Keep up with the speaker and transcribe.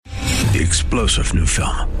The explosive new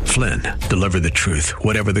film, Flynn, deliver the truth,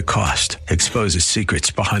 whatever the cost, exposes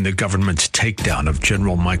secrets behind the government's takedown of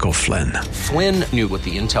General Michael Flynn. Flynn knew what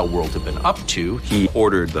the intel world had been up to. He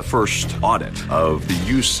ordered the first audit of the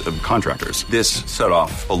use of contractors. This set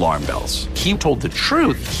off alarm bells. He told the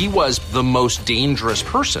truth. He was the most dangerous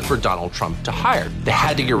person for Donald Trump to hire. They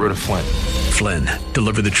had to get rid of Flynn. Flynn,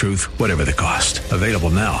 deliver the truth, whatever the cost. Available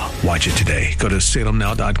now. Watch it today. Go to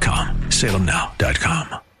salemnow.com.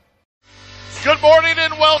 salemnow.com. Good morning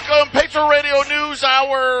and welcome. Patriot Radio News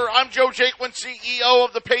Hour. I'm Joe Jaquin, CEO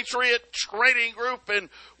of the Patriot Trading Group, and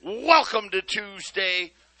welcome to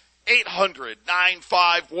Tuesday.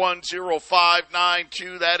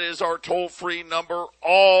 800-951-0592. That is our toll-free number.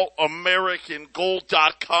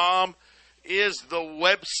 AllAmericanGold.com is the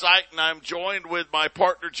website, and I'm joined with my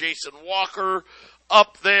partner Jason Walker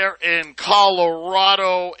up there in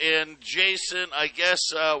Colorado. And Jason, I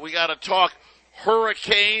guess we got to talk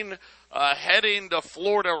hurricane. Heading to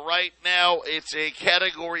Florida right now. It's a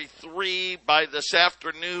Category 3. By this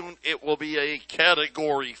afternoon, it will be a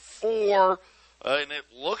Category 4. And it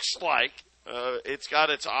looks like it's got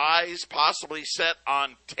its eyes possibly set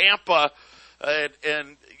on Tampa.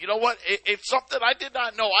 And you know what? It's something I did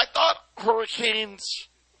not know. I thought hurricanes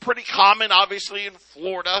pretty common, obviously, in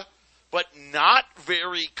Florida, but not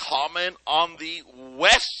very common on the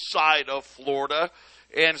west side of Florida.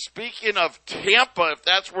 And speaking of Tampa, if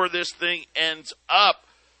that's where this thing ends up,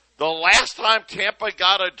 the last time Tampa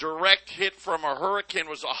got a direct hit from a hurricane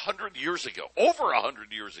was 100 years ago, over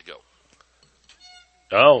 100 years ago.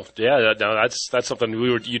 Oh, yeah, no, that's something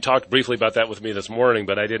you talked briefly about that with me this morning,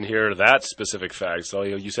 but I didn't hear that specific fact. So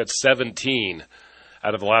you said 17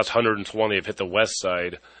 out of the last 120 have hit the west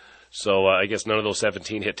side. So I guess none of those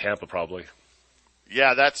 17 hit Tampa probably.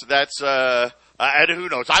 Yeah, that's and who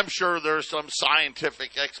knows? I'm sure there's some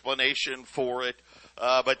scientific explanation for it,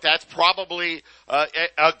 but that's probably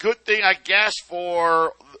a good thing, I guess,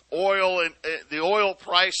 for oil and the oil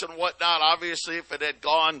price and whatnot. Obviously, if it had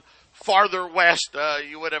gone farther west,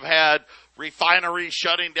 you would have had refineries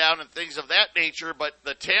shutting down and things of that nature. But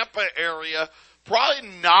the Tampa area, probably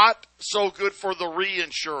not so good for the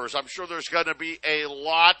reinsurers. I'm sure there's going to be a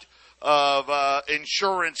lot of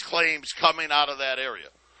insurance claims coming out of that area.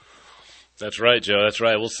 That's right, Joe. That's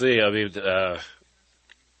right. We'll see. I mean, the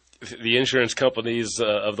insurance companies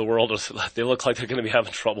of the world, they look like they're going to be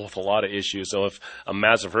having trouble with a lot of issues. So if a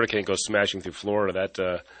massive hurricane goes smashing through Florida,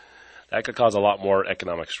 that could cause a lot more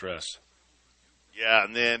economic stress. Yeah,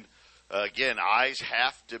 and then, again, eyes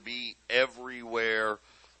have to be everywhere.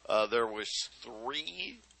 There was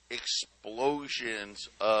 3 explosions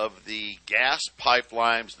of the gas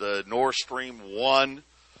pipelines, the Nord Stream 1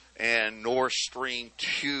 and Nord Stream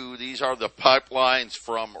 2. These are the pipelines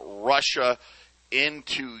from Russia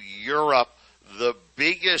into Europe. The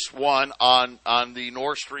biggest one on the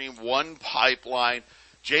Nord Stream 1 pipeline,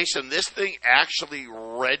 Jason, this thing actually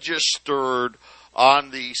registered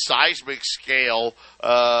on the seismic scale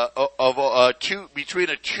of between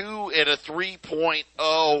a 2 and a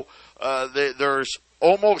 3.0. There's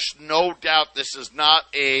almost no doubt this is not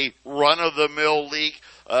a run-of-the-mill leak.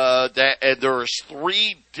 And there's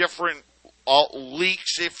 3 different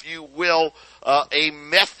leaks, if you will. A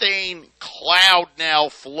methane cloud now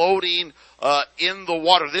floating in the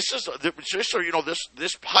water. This is just so you know,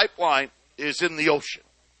 this pipeline is in the ocean,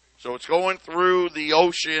 so it's going through the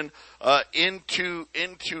ocean into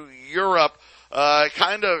Europe.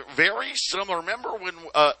 Kind of very similar. Remember when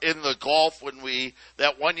in the Gulf when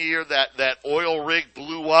that one year that oil rig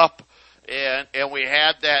blew up and we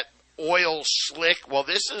had that oil slick? Well,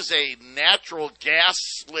 this is a natural gas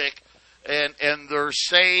slick, and they're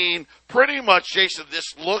saying pretty much, Jason,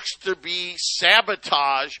 this looks to be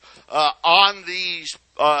sabotage on these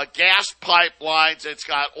gas pipelines. It's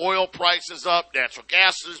got oil prices up, natural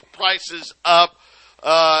gas prices up.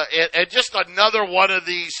 And just another one of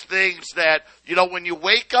these things that, you know, when you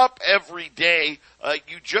wake up every day,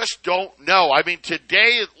 you just don't know. I mean,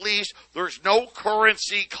 today at least, there's no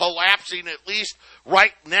currency collapsing, at least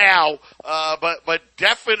right now, but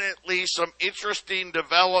definitely some interesting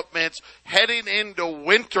developments heading into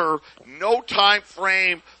winter. No time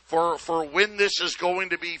frame for when this is going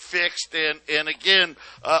to be fixed, and again,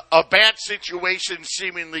 a bad situation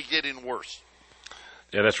seemingly getting worse.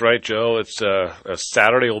 Yeah, that's right, Joe. It's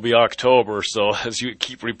Saturday will be October, so as you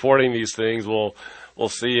keep reporting these things, we'll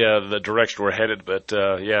see the direction we're headed. But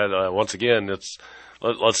once again, let's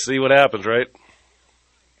see what happens, right?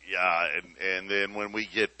 Yeah, and then when we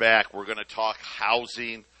get back, we're going to talk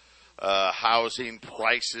housing. Housing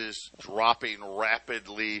prices dropping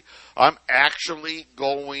rapidly. I'm actually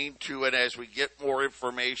going to, and as we get more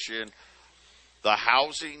information, the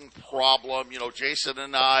housing problem, Jason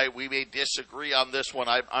and I, we may disagree on this one.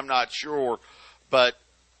 I'm not sure, but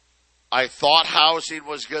I thought housing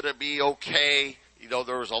was going to be okay.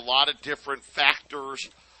 There was a lot of different factors.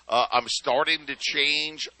 I'm starting to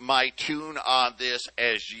change my tune on this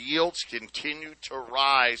as yields continue to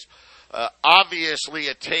rise. Obviously,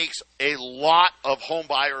 it takes a lot of home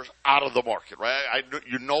buyers out of the market, right?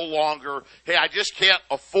 You're no longer, hey, I just can't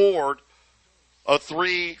afford a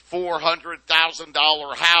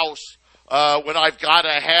 $300,000-$400,000 house when I've got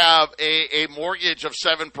to have a mortgage of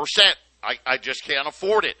 7%. I just can't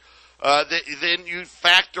afford it. Then you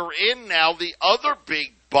factor in now the other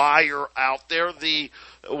big buyer out there,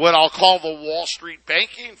 what I'll call the Wall Street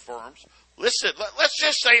banking firms. Listen, let's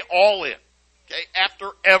just say all in. Okay,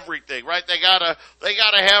 after everything, right? They gotta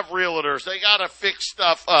have realtors. They gotta fix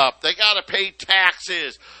stuff up. They gotta pay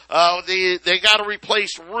taxes. They gotta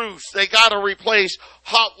replace roofs. They gotta replace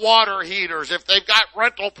hot water heaters. If they've got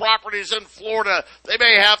rental properties in Florida, they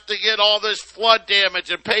may have to get all this flood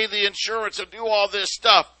damage and pay the insurance and do all this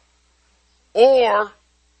stuff. Or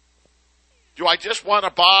do I just want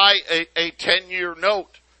to buy a 10-year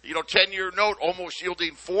note? 10-year note almost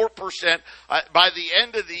yielding 4%. By the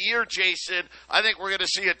end of the year, Jason, I think we're going to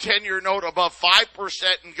see a 10-year note above 5%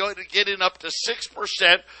 and going to get in up to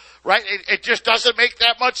 6%, right? It just doesn't make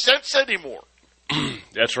that much sense anymore.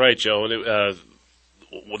 That's right, Joe. And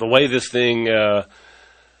the way this thing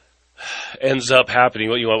ends up happening,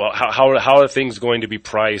 how are things going to be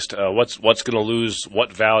priced? What's going to lose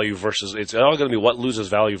what value versus – it's all going to be what loses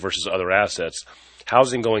value versus other assets.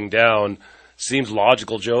 Housing going down seems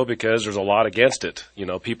logical, Joe, because there's a lot against it.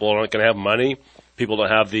 People aren't going to have money. People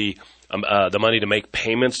don't have the money to make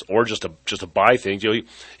payments or just to buy things.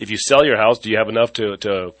 If you sell your house, do you have enough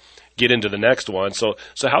to get into the next one? So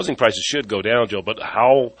housing prices should go down, Joe. But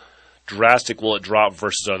how drastic will it drop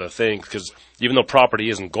versus other things? Because even though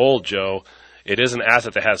property isn't gold, Joe, it is an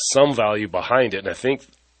asset that has some value behind it. And I think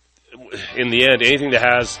in the end, anything that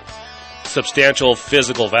has substantial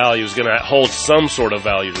physical value is going to hold some sort of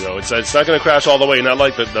value, though. It's not going to crash all the way, not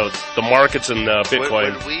like the markets and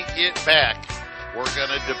Bitcoin. When we get back, we're going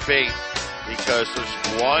to debate because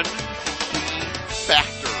there's one key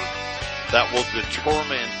factor that will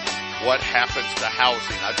determine what happens to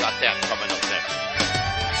housing. I've got that coming up next.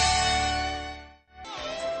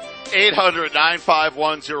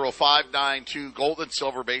 800-951-0592. Gold and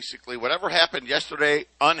silver, basically. Whatever happened yesterday,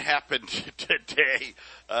 unhappened today.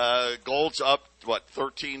 Gold's up,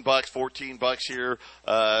 $13, $14 here,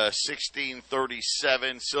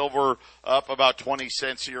 16.37. Silver up about 20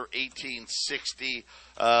 cents here, 18.60.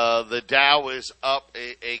 The Dow is up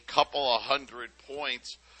a couple of hundred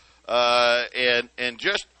points. And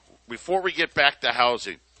just before we get back to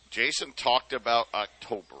housing, Jason talked about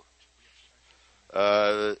October.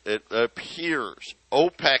 It appears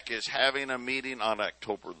OPEC is having a meeting on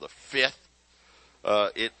October the 5th.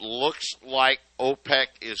 It looks like OPEC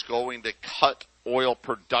is going to cut oil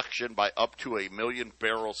production by up to 1 million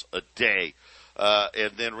barrels a day.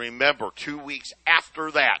 And then remember, 2 weeks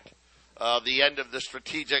after that, the end of the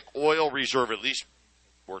strategic oil reserve, at least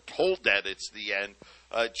we're told that it's the end.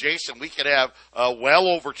 Jason, we could have well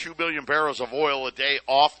over 2 million barrels of oil a day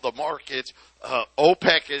off the markets.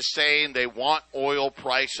 OPEC is saying they want oil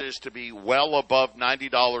prices to be well above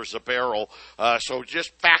 $90 a barrel. So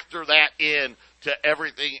just factor that in to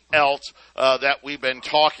everything else that we've been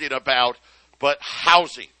talking about. But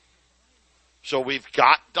housing. So we've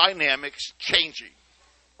got dynamics changing,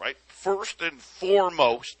 right? First and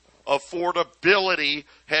foremost, affordability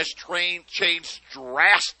has changed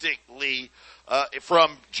drastically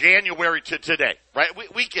from January to today, right?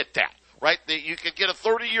 We get that, right? You can get a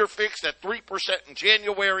 30-year fix at 3% in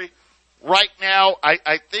January. Right now,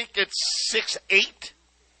 I think it's 6.8,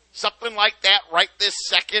 something like that right this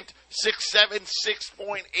second, 6.7,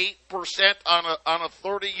 6.8% on a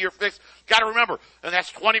 30-year fix. Got to remember, and that's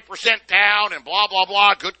 20% down and blah, blah,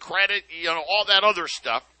 blah, good credit, all that other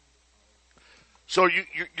stuff. So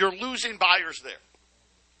you're losing buyers there.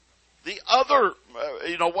 The other,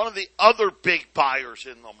 one of the other big buyers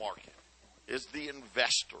in the market is the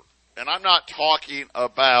investor. And I'm not talking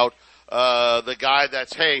about the guy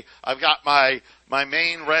that's, hey, I've got my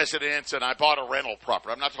main residence and I bought a rental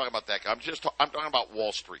property. I'm not talking about that guy. I'm talking about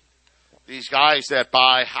Wall Street. These guys that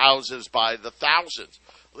buy houses by the thousands.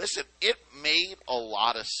 Listen, it made a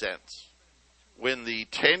lot of sense when the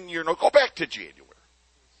 10-year note, go back to January.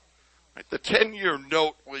 Right? The 10-year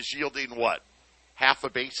note was yielding what? Half a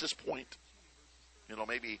basis point?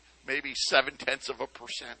 Maybe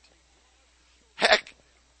 0.7%. Heck,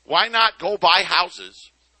 why not go buy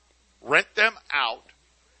houses, rent them out,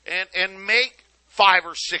 and make 5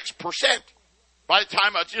 or 6%? By the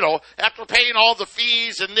time it's, after paying all the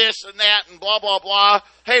fees and this and that and blah, blah, blah,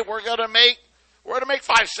 hey, we're going to make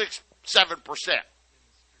 5, 6, 7%.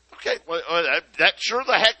 Okay, well, that sure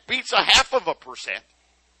the heck beats 0.5%.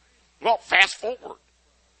 Well, fast forward.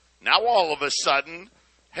 Now all of a sudden,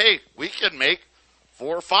 hey, we can make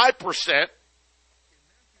 4 or 5%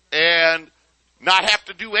 and not have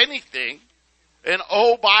to do anything. And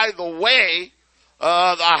oh, by the way,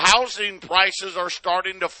 the housing prices are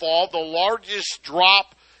starting to fall. The largest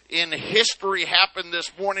drop in history happened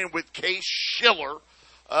this morning with Case-Shiller.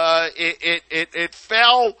 It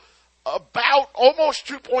fell about almost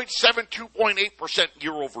 2.7, 2.8%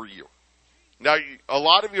 year over year. Now, a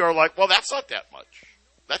lot of you are like, well, that's not that much.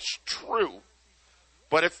 That's true.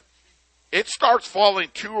 But if it starts falling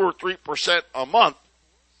 2 or 3% a month,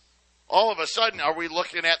 all of a sudden, are we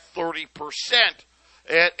looking at 30%?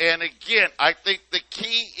 And again, I think the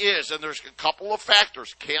key is, and there's a couple of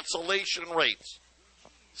factors, cancellation rates,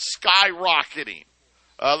 skyrocketing.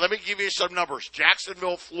 Let me give you some numbers.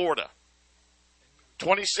 Jacksonville, Florida,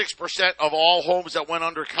 26% of all homes that went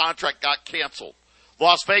under contract got canceled.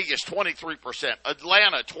 Las Vegas, 23%.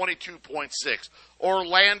 Atlanta, 22.6%.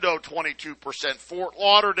 Orlando, 22%. Fort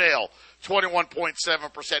Lauderdale,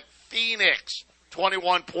 21.7%. Phoenix,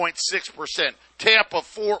 21.6%. Tampa,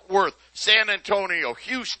 Fort Worth, San Antonio,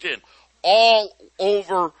 Houston, all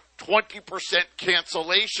over 20%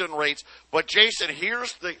 cancellation rates. But, Jason,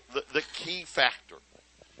 here's the key factor.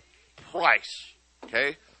 Price,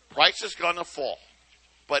 okay? Price is going to fall.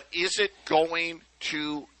 But is it going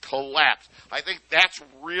to collapse? I think that's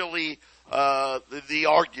really the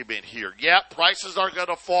argument here. Yeah, prices are going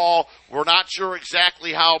to fall. We're not sure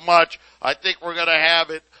exactly how much. I think we're going to have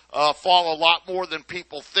it fall a lot more than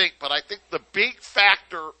people think. But I think the big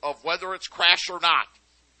factor of whether it's crash or not,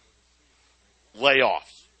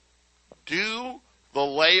 layoffs. Do the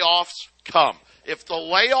layoffs come? If the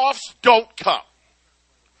layoffs don't come,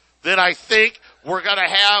 then I think we're going to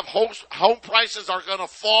have home prices are going to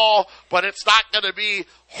fall, but it's not going to be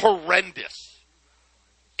horrendous.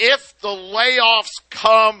 If the layoffs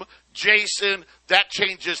come, Jason, that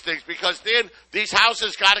changes things because then these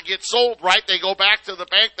houses got to get sold, right? They go back to the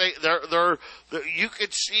bank. You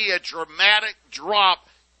could see a dramatic drop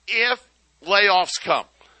if layoffs come.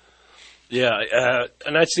 Yeah,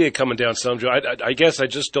 and I see it coming down some, Joe. I guess I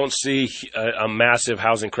just don't see a massive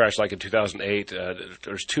housing crash like in 2008.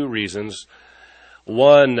 There's two reasons.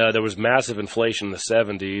 One, there was massive inflation in the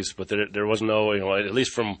 70s, but there was no, at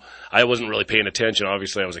least I wasn't really paying attention.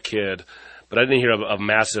 Obviously, I was a kid. But I didn't hear of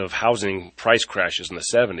massive housing price crashes in the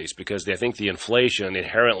 70s because I think the inflation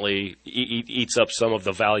inherently eats up some of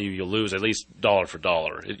the value you lose, at least dollar for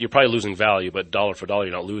dollar. You're probably losing value, but dollar for dollar,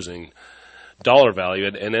 you're not losing dollar value.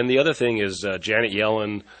 And then the other thing is Janet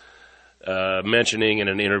Yellen mentioning in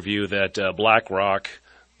an interview that BlackRock,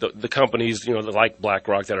 the companies like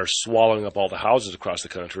BlackRock that are swallowing up all the houses across the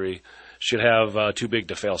country, should have too big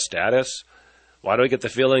to fail status. Why do I get the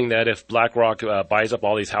feeling that if BlackRock buys up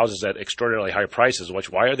all these houses at extraordinarily high prices,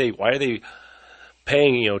 why are they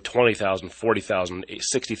paying $20,000, $40,000,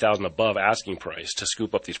 $60,000 above asking price to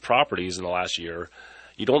scoop up these properties in the last year?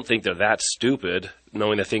 You don't think they're that stupid,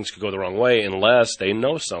 knowing that things could go the wrong way, unless they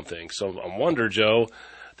know something. So I wonder, Joe,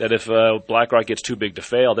 that if BlackRock gets too big to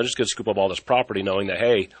fail, they're just going to scoop up all this property, knowing that,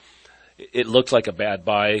 hey, it looks like a bad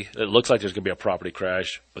buy. It looks like there's going to be a property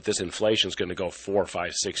crash, but this inflation is going to go 4,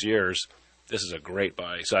 5, 6 years. This is a great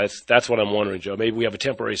buy. So that's what I'm wondering, Joe. Maybe we have a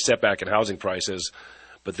temporary setback in housing prices,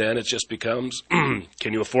 but then it just becomes, can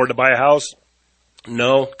you afford to buy a house?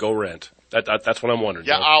 No, go rent. That's what I'm wondering.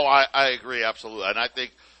 Yeah, Joe. I agree, absolutely. And I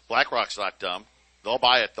think BlackRock's not dumb. They'll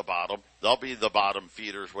buy at the bottom. They'll be the bottom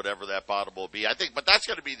feeders, whatever that bottom will be. I think, but that's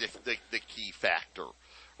going to be the key factor,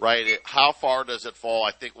 right? How far does it fall?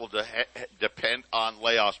 I think will depend on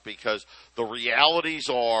layoffs because the realities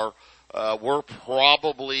are we're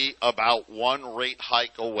probably about one rate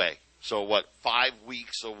hike away. So 5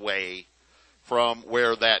 weeks away from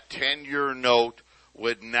where that 10-year note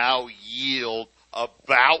would now yield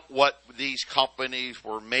about what these companies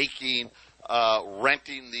were making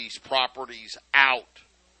renting these properties out.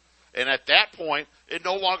 And at that point, it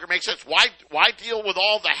no longer makes sense. Why deal with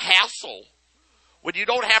all the hassle when you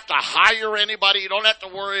don't have to hire anybody? You don't have to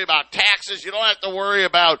worry about taxes. You don't have to worry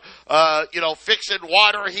about, fixing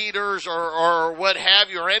water heaters or what have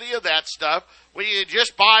you or any of that stuff. When you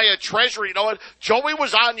just buy a treasury. You know what? Joey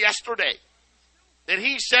was on yesterday. And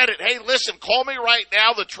he said it. Hey, listen, call me right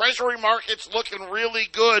now. The Treasury market's looking really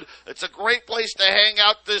good. It's a great place to hang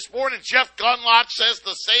out this morning. Jeff Gundlach says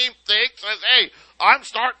the same thing. Says, hey, I'm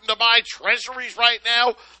starting to buy Treasuries right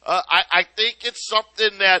now. I think it's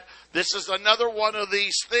something that this is another one of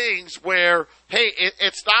these things where, hey,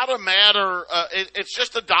 it's not a matter. It's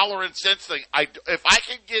just a dollar and cents thing. If I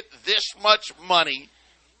can get this much money,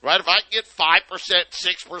 right? If I can get 5%,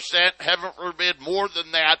 6%, heaven forbid, more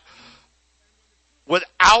than that,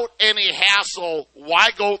 without any hassle,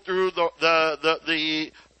 why go through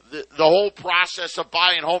the whole process of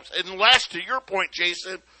buying homes? Unless, to your point,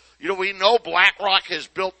 Jason, we know BlackRock has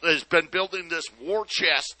been building this war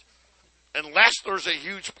chest. Unless there's a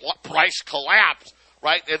huge price collapse,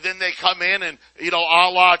 right? And then they come in and a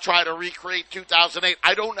la try to recreate 2008.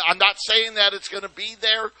 I'm not saying that it's going to be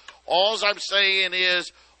there. All I'm saying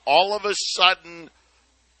is, all of a sudden,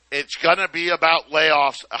 it's going to be about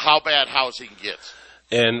layoffs, how bad housing gets.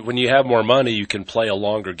 And when you have more money, you can play a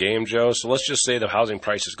longer game, Joe. So let's just say the housing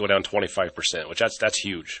prices go down 25%, which that's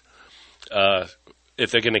huge.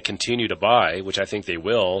 If they're going to continue to buy, which I think they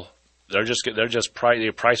will, they're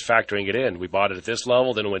price factoring it in. We bought it at this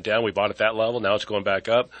level, then it went down. We bought it at that level. Now it's going back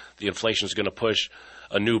up. The inflation is going to push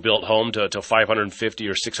a new built home to $550,000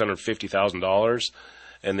 or $650,000.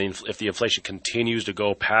 And then if the inflation continues to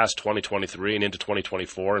go past 2023 and into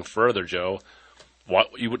 2024 and further, Joe,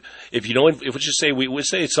 if just say we would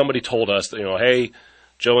say somebody told us that, hey,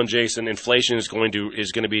 Joe and Jason, inflation is going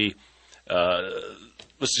to be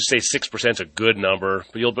let's just say 6% is a good number,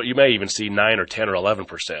 but you may even see 9 or 10 or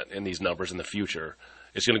 11% in these numbers in the future.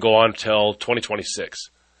 It's going to go on until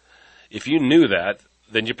 2026. If you knew that,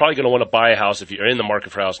 then you're probably going to want to buy a house if you're in the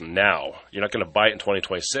market for a house now. You're not going to buy it in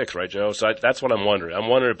 2026, right, Joe? So that's what I'm wondering. I'm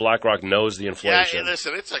wondering if BlackRock knows the inflation. Yeah,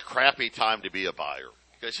 listen, it's a crappy time to be a buyer.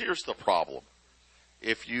 Because here's the problem.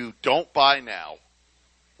 If you don't buy now,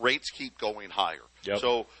 rates keep going higher. Yep.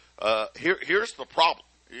 So here's the problem.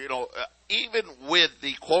 Even with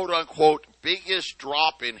the quote-unquote biggest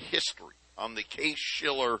drop in history on the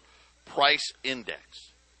Case-Shiller price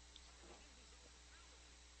index,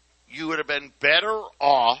 you would have been better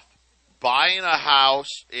off buying a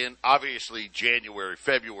house in, obviously, January,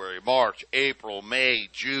 February, March, April, May,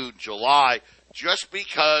 June, July, just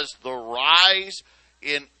because the rise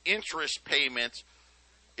in interest payments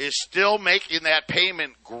is still making that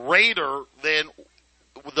payment greater than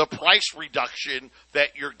the price reduction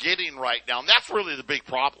that you're getting right now. And that's really the big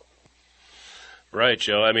problem. Right,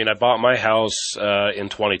 Joe. I mean, I bought my house in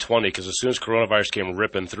 2020 because as soon as coronavirus came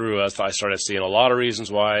ripping through, I started seeing a lot of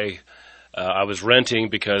reasons why I was renting,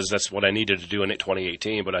 because that's what I needed to do in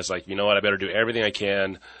 2018. But I was like, you know what, I better do everything I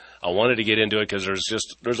can. I wanted to get into it because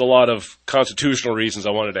there's a lot of constitutional reasons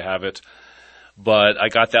I wanted to have it. But I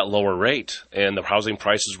got that lower rate, and the housing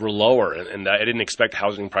prices were lower, and I didn't expect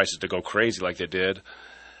housing prices to go crazy like they did.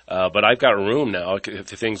 But I've got room now if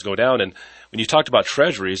things go down. And when you talked about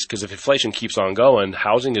treasuries, because if inflation keeps on going,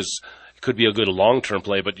 housing could be a good long-term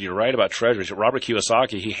play. But you're right about treasuries. Robert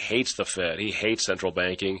Kiyosaki, he hates the Fed. He hates central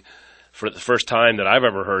banking. For the first time that I've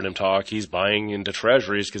ever heard him talk, he's buying into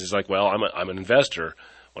treasuries because he's like, well, I'm an investor.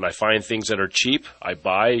 When I find things that are cheap, I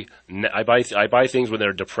buy things when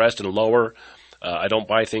they're depressed and lower. I don't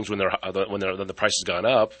buy things when the price has gone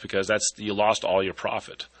up, because you lost all your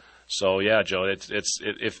profit. So yeah, Joe,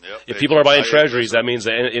 if people are buying treasuries, that means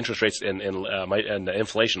the interest rates and the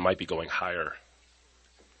inflation might be going higher.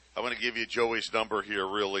 I'm going to give you Joey's number here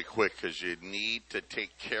really quick because you need to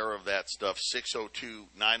take care of that stuff.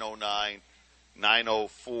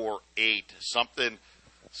 602-909-9048. Something.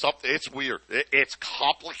 It's weird. It's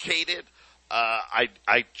complicated.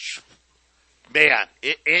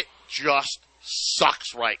 It just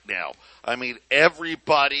sucks right now. I mean,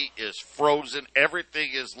 everybody is frozen.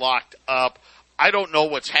 Everything is locked up. I don't know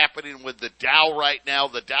what's happening with the Dow right now.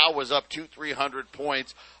 The Dow was up 200-300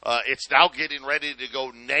 points. It's now getting ready to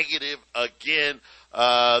go negative again.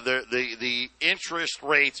 The interest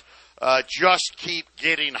rates just keep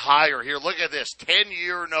getting higher. Here, look at this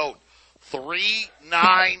 10-year note,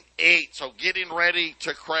 3.98. So getting ready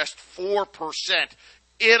to crest 4%.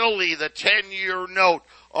 Italy, the 10-year note,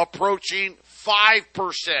 approaching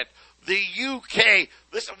 5%. The UK,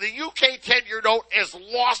 listen, the UK 10-year note has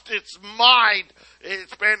lost its mind.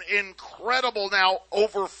 It's been incredible now,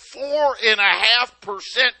 over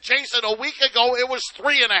 4.5%. Jason, a week ago it was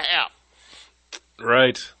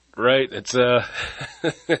 3.5%. Right. It's Joe,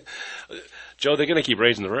 they're going to keep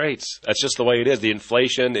raising the rates. That's just the way it is. The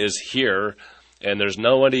inflation is here, and there's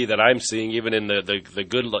nobody that I'm seeing, even in the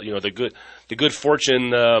good fortune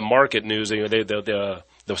market news.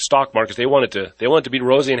 The stock markets, they want it to be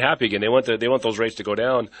rosy and happy again. They want those rates to go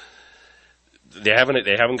down. they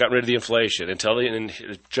haven't gotten rid of the inflation and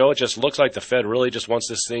Joe, it just looks like the Fed really just wants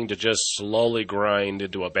this thing to just slowly grind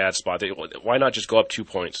into a bad spot. Why not just go up 2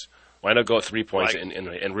 points? Why not go up 3 points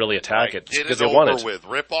and really attack it? Get Because it they want over it. with.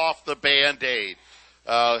 Rip off the Band-Aid.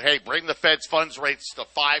 Hey, bring the Fed's funds rates to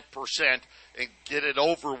 5% and get it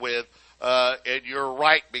over with. And you're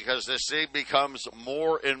right, because this thing becomes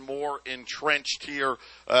more and more entrenched here.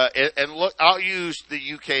 And look, I'll use the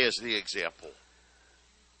UK as the example.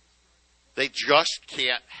 They just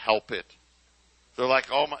can't help it. They're like,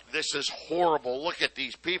 oh my, this is horrible. Look at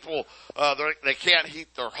these people. They can't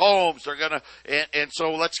heat their homes. They're gonna, and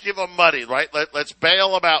so let's give them money, right? Let's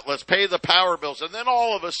bail them out. Let's pay the power bills. And then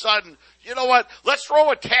all of a sudden, you know what? Let's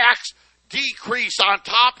throw a tax decrease on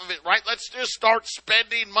top of it, right? Let's just start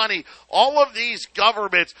spending money. All of these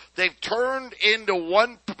governments, they've turned into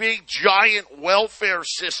one big giant welfare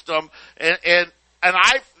system, and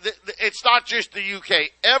it's not just the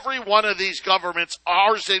UK. Every one of these governments,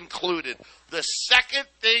 ours included, the second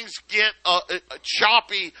things get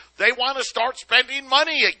choppy, they want to start spending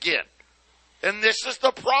money again. And this is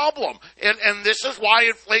the problem. And this is why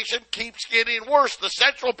inflation keeps getting worse. The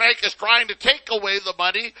central bank is trying to take away the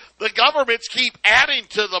money. The governments keep adding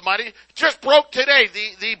to the money. Just broke today.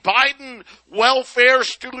 The Biden welfare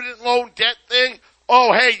student loan debt thing.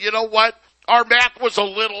 Oh, hey, you know what? Our math was a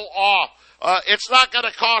little off. It's not going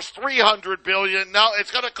to cost $300 billion. No,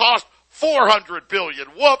 it's going to cost $400 billion.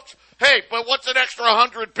 Whoops. Hey, but what's an extra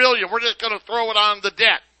 $100 billion? We're just going to throw it on the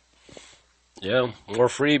debt. Yeah, more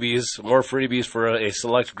freebies for a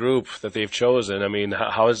select group that they've chosen. I mean,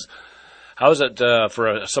 how is it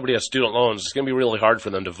for somebody has student loans? It's going to be really hard for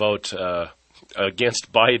them to vote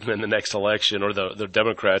against Biden in the next election, or the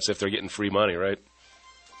Democrats, if they're getting free money, right?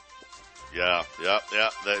 Yeah.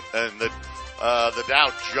 The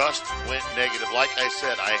Dow just went negative. Like I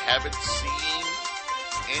said, I haven't seen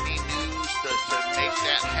any news to make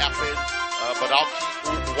that happen, but I'll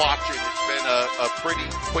keep watching. It's been a pretty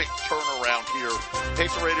quick turnaround here.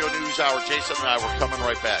 Patriot Radio News Hour. Jason and I, we're coming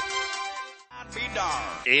right back.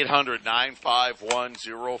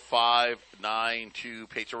 800-951-0592.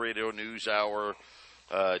 Patriot Radio News Hour.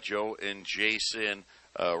 Joe and Jason.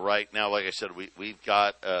 Right now, like I said, we've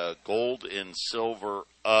got gold and silver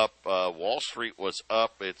up. Wall Street was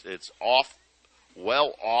up. It's off,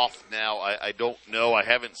 well off now. I don't know. I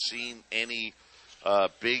haven't seen any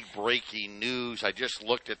big breaking news. I just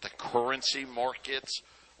looked at the currency markets.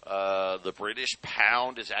 The British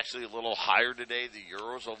pound is actually a little higher today. The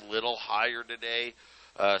euro's a little higher today.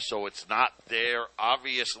 So it's not there.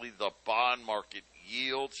 Obviously, the bond market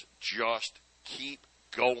yields just keep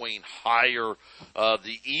going higher.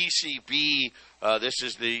 The ECB, this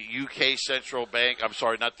is the UK Central Bank. I'm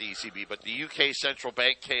sorry, not the ECB, but the UK Central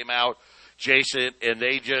Bank came out, Jason, and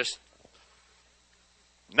they just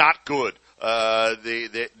not good.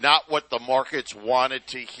 Not what the markets wanted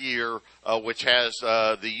to hear, which has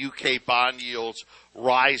the UK bond yields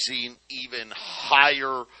rising even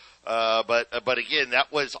higher. But again,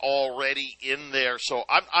 that was already in there. So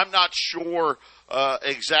I'm not sure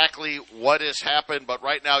exactly what has happened, but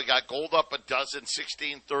right now you got gold up a dozen,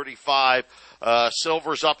 16.35.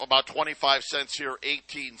 Silver's up about 25 cents here,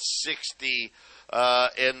 18.60.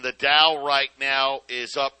 And the Dow right now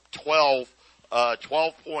is up 12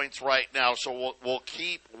 points right now. So we'll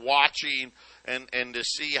keep watching and to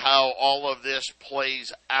see how all of this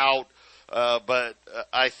plays out. But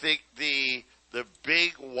I think the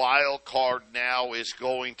big wild card now is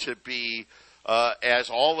going to be, as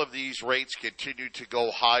all of these rates continue to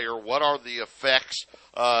go higher, what are the effects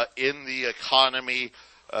in the economy?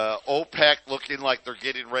 OPEC looking like they're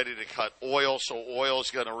getting ready to cut oil, so oil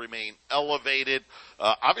is going to remain elevated.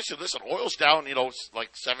 Obviously, listen, oil's down,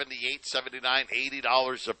 like $78, $79,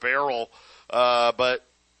 $80 a barrel. But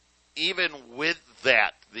even with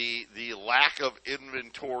that, the lack of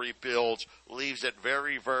inventory builds leaves it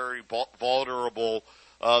very, very vulnerable.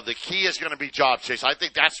 The key is going to be jobs, Chase. I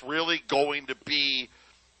think that's really going to be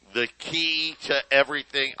the key to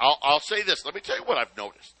everything. I'll say this. Let me tell you what I've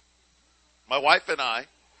noticed. My wife and I,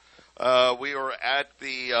 we were at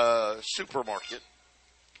the supermarket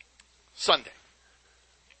Sunday.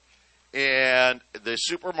 And the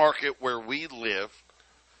supermarket where we live,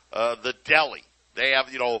 the deli, they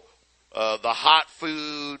have, the hot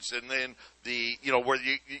foods, and then where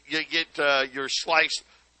you get your sliced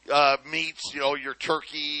meats, your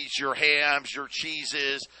turkeys, your hams, your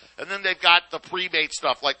cheeses, and then they've got the pre-made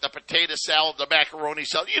stuff like the potato salad, the macaroni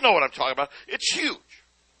salad. You know what I'm talking about. It's huge.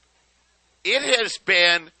 It has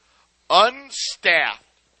been unstaffed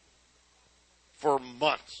for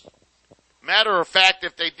months. Matter of fact,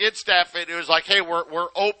 if they did staff it, it was like, hey, we're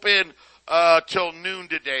open till noon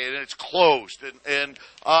today, and it's closed. And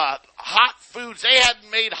hot foods, they hadn't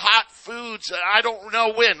made hot foods, I don't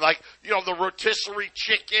know when. Like, the rotisserie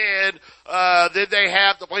chicken, then they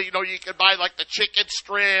have you can buy like the chicken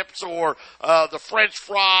strips or the French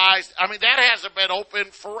fries. I mean, that hasn't been open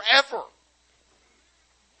forever.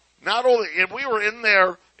 Not only, and we were in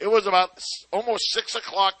there, it was about almost 6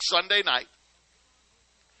 o'clock Sunday night.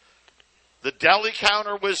 The deli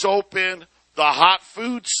counter was open. The hot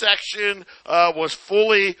food section was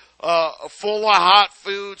full of hot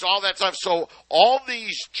foods, all that stuff. So all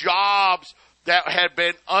these jobs that had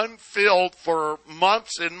been unfilled for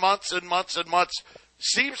months and months and months and months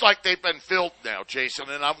seems like they've been filled now, Jason.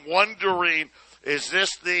 And I'm wondering, is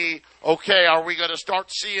this are we going to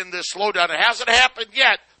start seeing this slowdown? It hasn't happened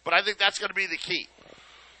yet, but I think that's going to be the key.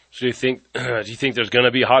 So do you think there's going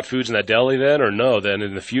to be hot foods in that deli then, or no, then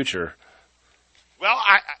in the future? Well,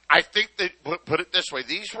 I think that, put it this way,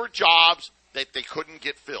 these were jobs that they couldn't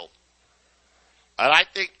get filled. And I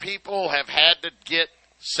think people have had to get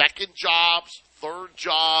second jobs, third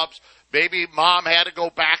jobs, maybe mom had to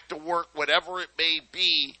go back to work, whatever it may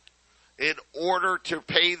be, in order to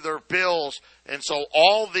pay their bills. And so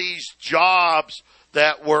all these jobs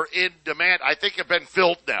that were in demand, I think have been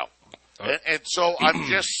filled now. And so I'm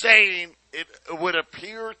just saying, it would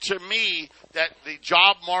appear to me that the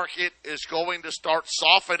job market is going to start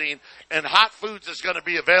softening, and hot foods is going to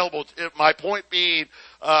be available. My point being,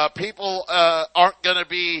 people aren't going to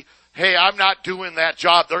be, hey, I'm not doing that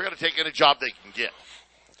job. They're going to take any job they can get.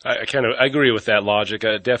 I agree with that logic.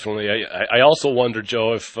 Definitely. I also wonder,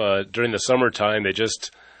 Joe, if during the summertime they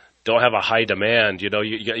just don't have a high demand. You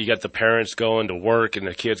got the parents going to work and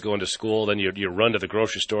the kids going to school. Then you run to the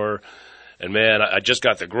grocery store. And, man, I just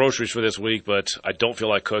got the groceries for this week, but I don't feel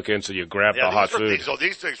like cooking, so you grab the hot food.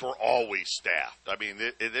 These things were always staffed. I mean,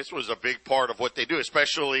 this was a big part of what they do,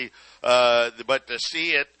 especially but to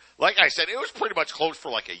see it, like I said, it was pretty much closed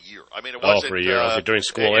for like a year. I mean, it wasn't. For a year, during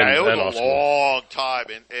school and it was a long time.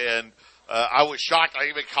 And I was shocked. I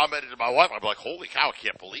even commented to my wife. I'm like, holy cow, I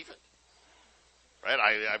can't believe it. Right?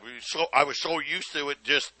 I was so used to it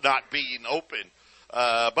just not being open.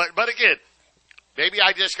 But again, maybe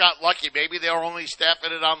I just got lucky. Maybe they were only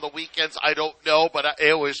staffing it on the weekends. I don't know, but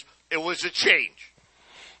it was a change.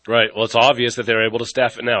 Right. Well, it's obvious that they're able to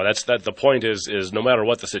staff it now. The point is no matter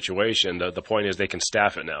what the situation, the point is they can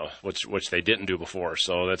staff it now, which they didn't do before.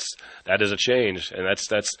 So that is a change, and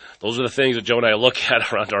those are the things that Joe and I look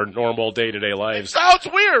at around our normal day-to-day lives. It sounds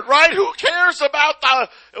weird, right? Who cares about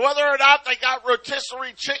whether or not they got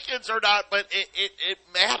rotisserie chickens or not? But it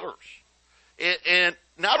matters. And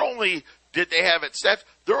not only did they have it staffed,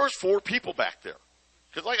 there was 4 people back there.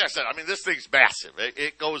 Because, like I said, I mean, this thing's massive.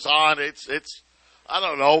 It goes on. It's I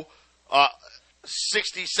don't know,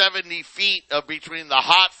 60, 70 feet between the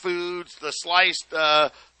hot foods, the sliced,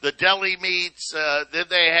 the deli meats. Then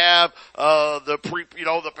they have the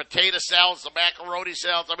potato salads, the macaroni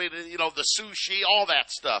salads. I mean, the sushi, all that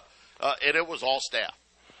stuff, and it was all staffed.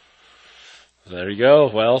 There you go.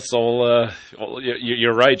 Well, so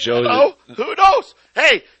you're right, Joe. Who knows?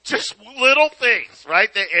 Hey, just little things, right?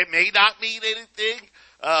 It may not mean anything,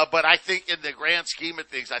 but I think in the grand scheme of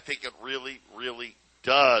things, I think it really, really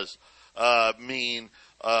does mean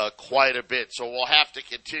quite a bit. So we'll have to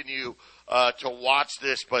continue to watch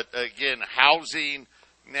this. But again, housing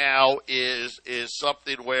now is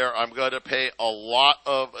something where I'm going to pay a lot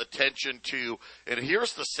of attention to. And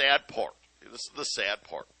here's the sad part. This is the sad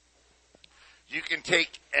part. You can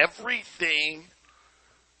take everything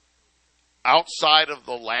outside of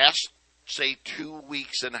the last, say, 2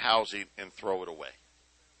 weeks in housing and throw it away.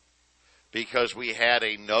 Because we had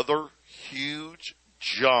another huge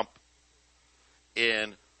jump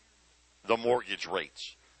in the mortgage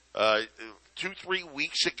rates. 2-3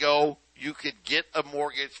 weeks ago, you could get a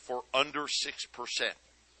mortgage for under 6%.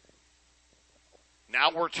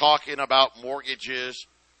 Now we're talking about mortgages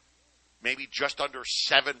maybe just under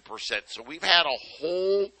 7%. So we've had a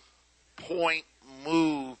whole point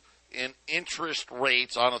move in interest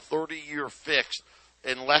rates on a 30-year fixed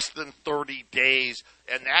in less than 30 days,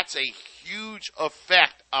 and that's a huge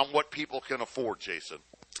effect on what people can afford, Jason.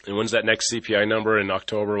 And when's that next CPI number in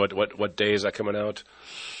October? What day is that coming out?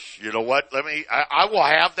 You know what? I will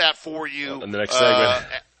have that for you in the next segment.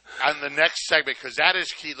 On the next segment, because that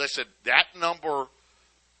is key. Listen, that number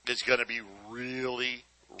is going to be really,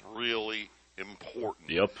 really important.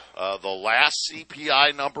 Yep. The last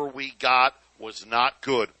CPI number we got was not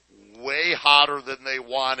good. Way hotter than they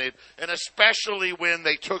wanted, and especially when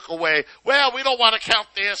they took away, well, we don't want to count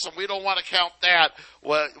this and we don't want to count that.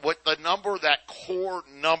 What the number, that core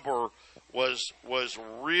number was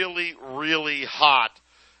really, really hot.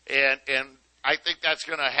 and I think that's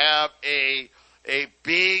going to have a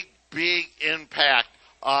big impact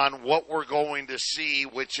on what we're going to see,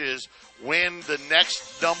 which is when the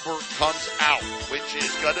next number comes out, which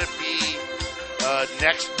is going to be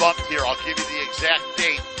next month here. I'll give you the exact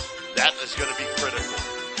date. That is going to be critical.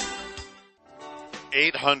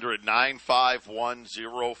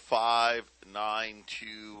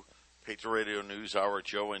 800-951-0592. Patriot Radio News Hour.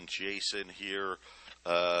 Joe and Jason here.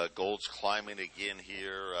 Gold's climbing again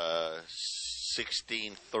here.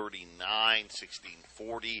 1639,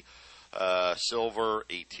 1640. Silver,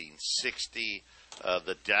 1860.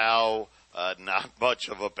 The Dow, not much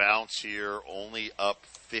of a bounce here. Only up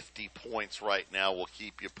 50 points right now. We'll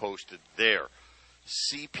keep you posted there.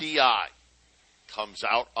 CPI comes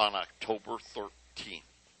out on October 13th.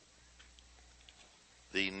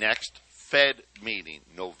 The next Fed meeting,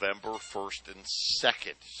 November 1st and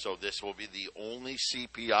 2nd. So this will be the only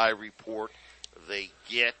CPI report they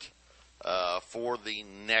get for the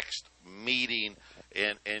next meeting.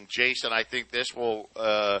 And Jason, I think this will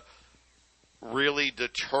really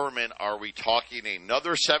determine, are we talking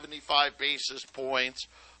another 75 basis points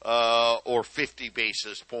or 50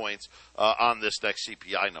 basis points on this next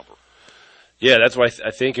CPI number? Yeah, that's why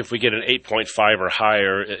I think if we get an 8.5 or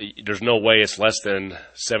higher, there's no way it's less than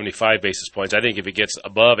 75 basis points. I think if it gets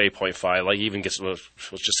above 8.5, like even gets, let's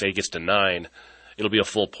just say it gets to 9, it'll be a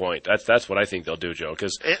full point. That's what I think they'll do, Joe.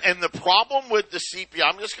 And the problem with the CPI,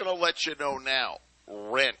 I'm just going to let you know now,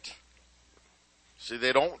 rent. See,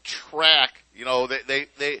 they don't track,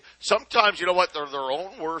 they sometimes, you know what, they're their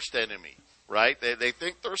own worst enemy, right? They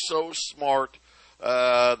think they're so smart.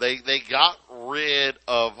 They got rid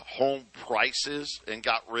of home prices and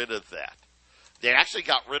got rid of that. They actually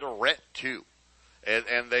got rid of rent too.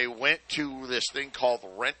 And they went to this thing called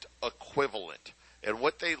rent equivalent. And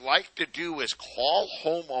what they like to do is call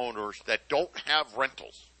homeowners that don't have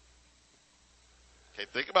rentals. Okay,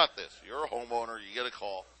 think about this. You're a homeowner, you get a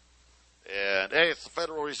call. And, hey, it's the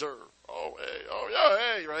Federal Reserve. Oh, hey, oh, yeah,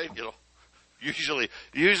 hey, right? Usually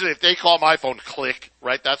if they call my phone, click,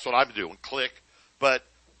 right? That's what I'm doing, click. But,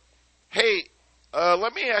 hey,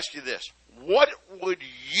 let me ask you this. What would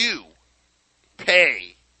you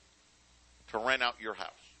pay to rent out your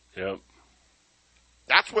house? Yep.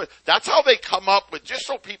 That's how they come up with, just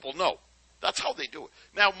so people know. That's how they do it.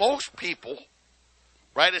 Now, most people,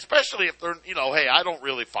 right, especially if they're, hey, I don't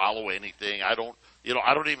really follow anything. I don't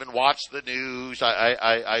even watch the news.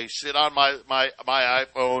 I sit on my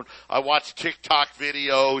iPhone. I watch TikTok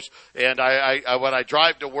videos, and I when I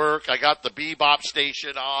drive to work, I got the Bebop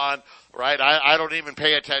station on, right? I don't even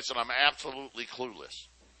pay attention. I'm absolutely clueless.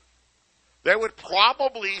 They would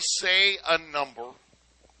probably say a number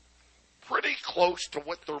pretty close to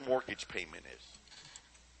what their mortgage payment is.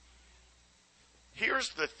 Here's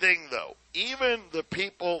the thing, though. Even the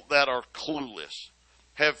people that are clueless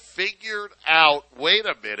have figured out, wait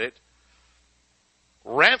a minute,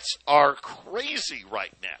 rents are crazy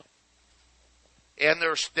right now. And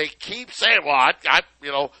they keep saying, well,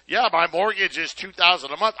 my mortgage is $2,000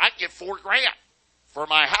 a month. I get $4,000 for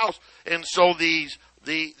my house. And so the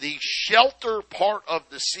shelter part of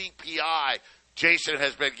the CPI, Jason,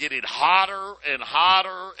 has been getting hotter and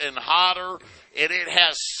hotter and hotter, and it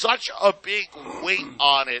has such a big weight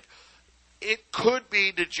on it. It could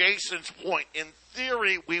be, to Jason's point, in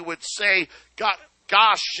theory, we would say,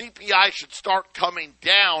 gosh, CPI should start coming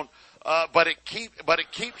down, but it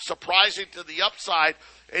keeps surprising to the upside.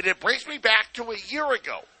 And it brings me back to a year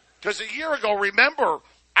ago. Because a year ago, remember,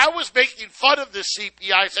 I was making fun of the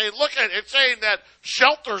CPI, saying, look at it, saying that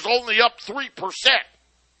shelter's only up 3%.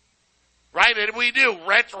 Right? And we knew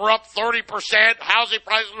rents were up 30%, housing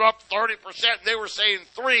prices were up 30%, and they were saying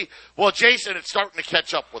 3%. Well, Jason, it's starting to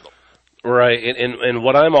catch up with them. Right, and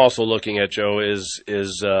what I'm also looking at, Joe, is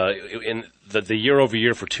in the year over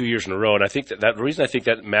year for 2 years in a row, and I think that the reason I think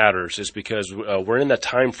that matters is because we're in that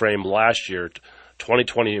time frame last year,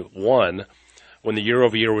 2021, when the year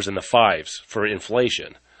over year was in the 5s for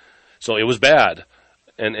inflation. So it was bad,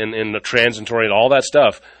 and the transitory and all that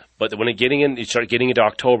stuff. But when you start getting into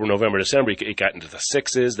October, November, December, it got into the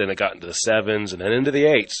 6s, then it got into the 7s, and then into the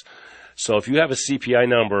 8s. So if you have a CPI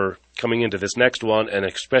number coming into this next one, and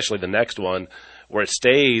especially the next one, where it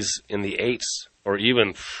stays in the 8s or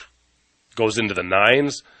even goes into the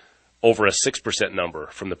 9s, over a 6% number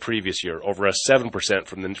from the previous year, over a 7%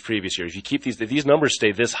 from the previous year. If you keep these numbers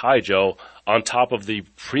stay this high, Joe, on top of the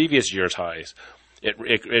previous year's highs,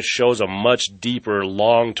 it shows a much deeper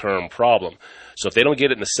long-term problem. So if they don't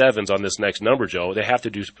get it in the sevens on this next number, Joe, they have to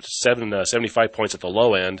do 75 points at the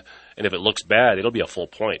low end, and if it looks bad, it'll be a full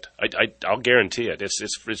point. I'll guarantee it.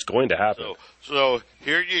 It's going to happen. So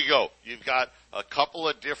here you go. You've got a couple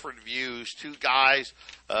of different views, two guys.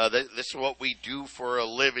 This is what we do for a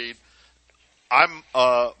living. I'm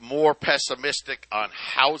more pessimistic on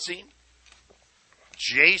housing.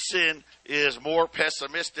 Jason is more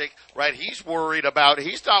pessimistic, right? He's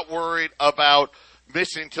not worried about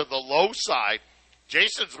missing to the low side.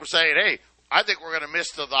 Jason's saying, hey, I think we're going to miss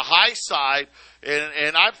to the high side,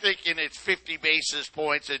 and I'm thinking it's 50 basis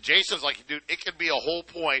points, and Jason's like, dude, it could be a whole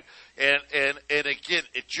point, and again,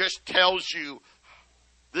 it just tells you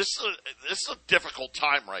this is a difficult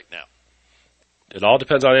time right now. It all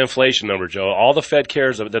depends on the inflation number, Joe. All the Fed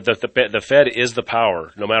cares about, the Fed is the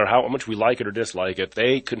power. No matter how much we like it or dislike it,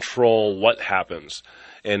 they control what happens.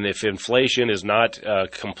 And if inflation is not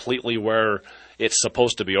completely where it's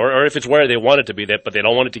supposed to be, or if it's where they want it to be, but they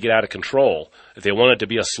don't want it to get out of control, if they want it to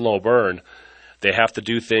be a slow burn, they have to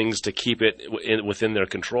do things to keep it within their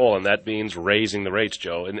control, and that means raising the rates,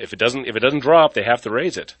 Joe. And if it doesn't drop, they have to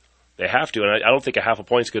raise it. They have to, and I don't think a half a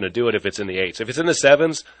point's going to do it if it's in the eights. If it's in the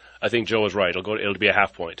sevens, I think Joe is right. It'll be a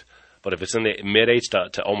half point. But if it's in the mid eights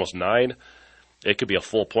to almost 9, it could be a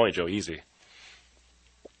full point, Joe, easy.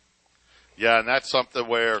 Yeah, and that's something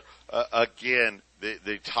where, again,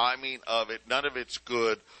 the timing of it, none of it's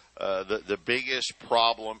good. The biggest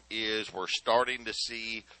problem is we're starting to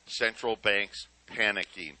see central banks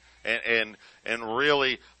panicking. And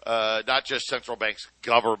really, not just central banks,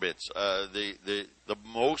 governments. The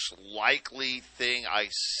most likely thing I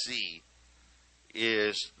see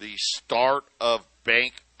is the start of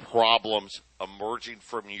bank problems emerging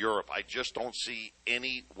from Europe. I just don't see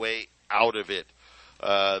any way out of it.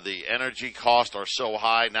 The energy costs are so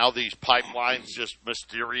high. Now these pipelines just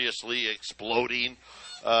mysteriously exploding.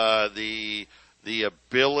 The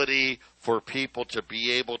ability for people to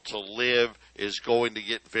be able to live is going to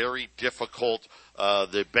get very difficult.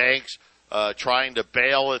 The banks trying to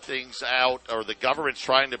bail things out, or the government's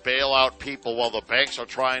trying to bail out people while the banks are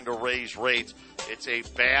trying to raise rates. It's a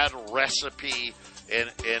bad recipe, and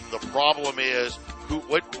the problem is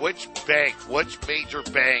which major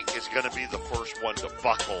bank is going to be the first one to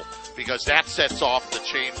buckle, because that sets off the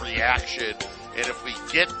chain reaction. And if we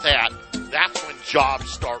get that, that's when jobs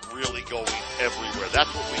start really going everywhere. That's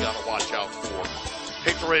what we got to watch out for.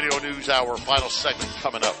 Patriot Radio News Hour, final segment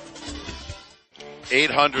coming up.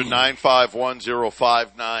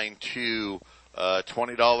 800-951-0592,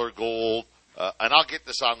 $20 gold. And I'll get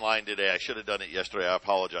this online today. I should have done it yesterday. I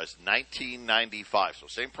apologize. $19.95. So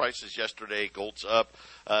same price as yesterday. Gold's up.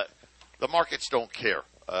 The markets don't care.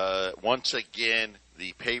 Once again,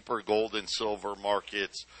 the paper, gold, and silver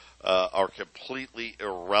markets are completely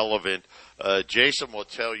irrelevant. Jason will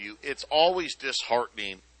tell you it's always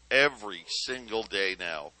disheartening every single day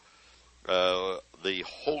now. The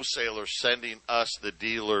wholesalers sending us, the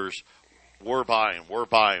dealers, we're buying.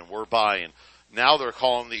 Now they're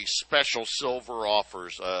calling these special silver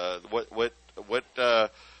offers. What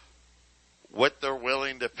they're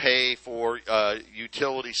willing to pay for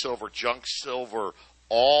utility silver, junk silver,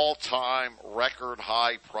 all-time record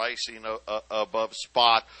high pricing above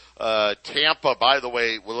spot. Tampa, by the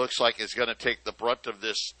way, looks like is going to take the brunt of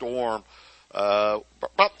this storm.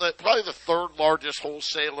 Probably the third largest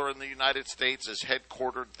wholesaler in the United States is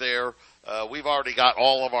headquartered there. We've already got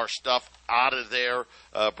all of our stuff out of there.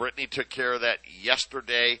 Brittany took care of that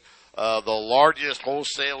yesterday. The largest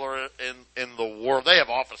wholesaler in the world. They have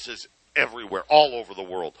offices everywhere, all over the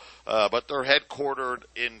world. But they're headquartered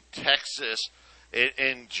in Texas.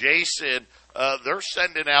 And Jason, they're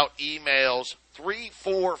sending out emails, 3,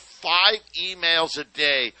 4, 5 emails a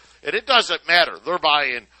day. And it doesn't matter. They're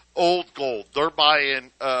buying old gold. They're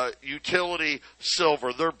buying utility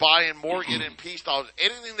silver. They're buying Morgan and Peace dollars.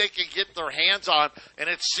 Anything they can get their hands on. And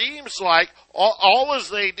it seems like all as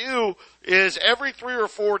they do is every 3 or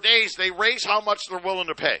 4 days they raise how much they're willing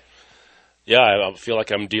to pay. Yeah, I feel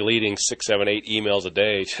like I'm deleting 6, 7, 8 emails a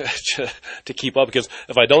day to keep up, because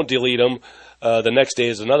if I don't delete them, the next day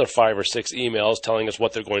is another 5 or 6 emails telling us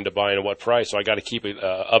what they're going to buy and at what price. So I got to keep it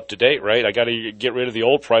up to date, right? I got to get rid of the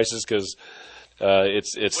old prices because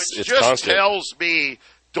it's just constant. Tells me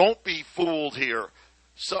don't be fooled here.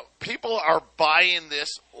 So people are buying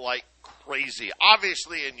this like crazy.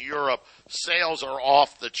 Obviously, in Europe, sales are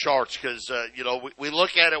off the charts because we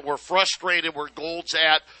look at it. We're frustrated where gold's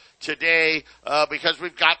at today because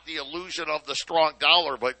we've got the illusion of the strong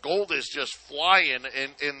dollar, but gold is just flying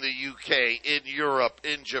in the UK, in Europe,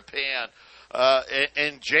 in Japan.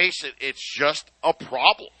 And Jason, it's just a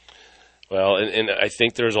problem. Well, and I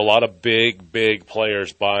think there's a lot of big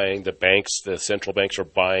players buying. The banks, the central banks are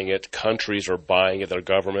buying it. Countries are buying it, their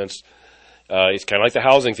governments. It's kind of like the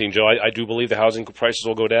housing thing, Joe. I do believe the housing prices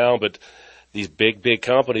will go down, but these big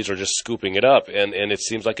companies are just scooping it up. And it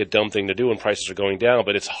seems like a dumb thing to do when prices are going down,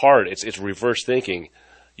 but it's hard. It's reverse thinking.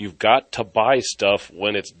 You've got to buy stuff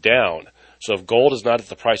when it's down. So if gold is not at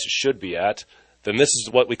the price it should be at, then this is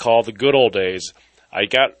what we call the good old days. I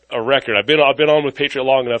got a record. I've been on with Patriot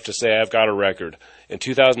long enough to say I've got a record. In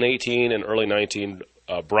 2018 and early 19,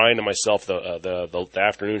 Brian and myself, the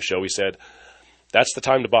afternoon show, we said that's the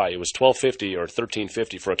time to buy. It was $12.50 or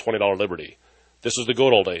 $13.50 for a $20 Liberty. This was the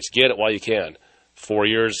good old days. Get it while you can. 4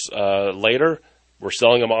 years later, we're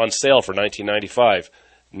selling them on sale for $19.95.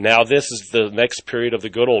 Now this is the next period of the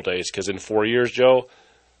good old days, because in 4 years, Joe,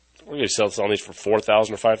 we're going to sell some of these for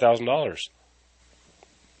 $4,000 or $5,000.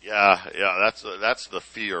 Yeah, that's the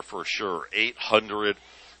fear for sure.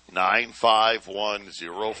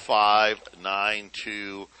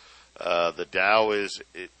 800-951-0592. The Dow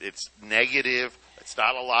it's negative. It's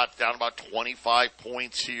not a lot, down about 25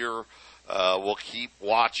 points here. We'll keep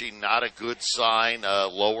watching. Not a good sign.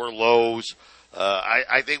 Lower lows.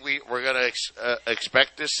 I think we're going to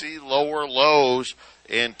expect to see lower lows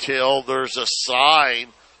until there's a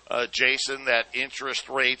sign, Jason, that interest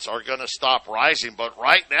rates are going to stop rising. But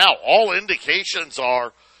right now, all indications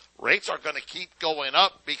are rates are going to keep going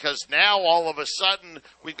up, because now all of a sudden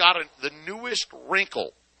we've got the newest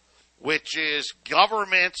wrinkle, which is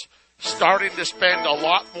governments starting to spend a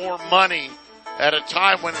lot more money at a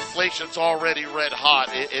time when inflation's already red hot.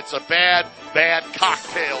 It's a bad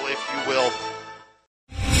cocktail, if you will.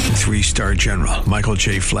 3-star General Michael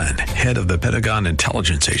J. Flynn, head of the Pentagon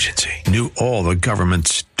Intelligence Agency, knew all the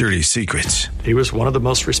government's dirty secrets. He was one of the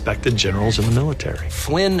most respected generals in the military.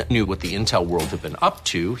 Flynn knew what the intel world had been up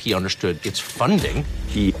to. He understood its funding.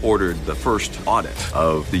 He ordered the first audit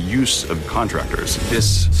of the use of contractors.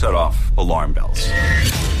 This set off alarm bells.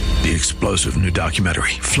 The explosive new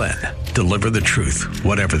documentary, Flynn, Deliver the Truth,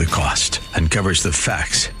 Whatever the Cost, uncovers the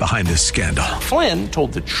facts behind this scandal. Flynn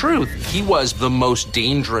told the truth. He was the most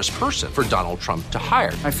dangerous person for Donald Trump to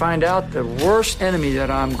hire. I find out the worst enemy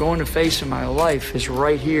that I'm going to face in my life is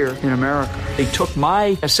right here in America. They took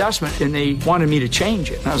my assessment and they wanted me to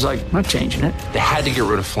change it. And I was like, I'm not changing it. They had to get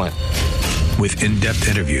rid of Flynn. With in-depth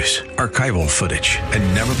interviews, archival footage,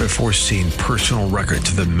 and never-before-seen personal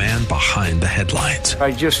records of the man behind the headlines.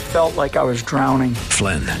 I just felt like I was drowning.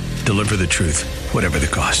 Flynn, Deliver the Truth, Whatever the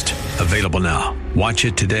Cost. Available now. Watch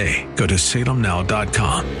it today. Go to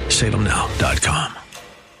salemnow.com. salemnow.com.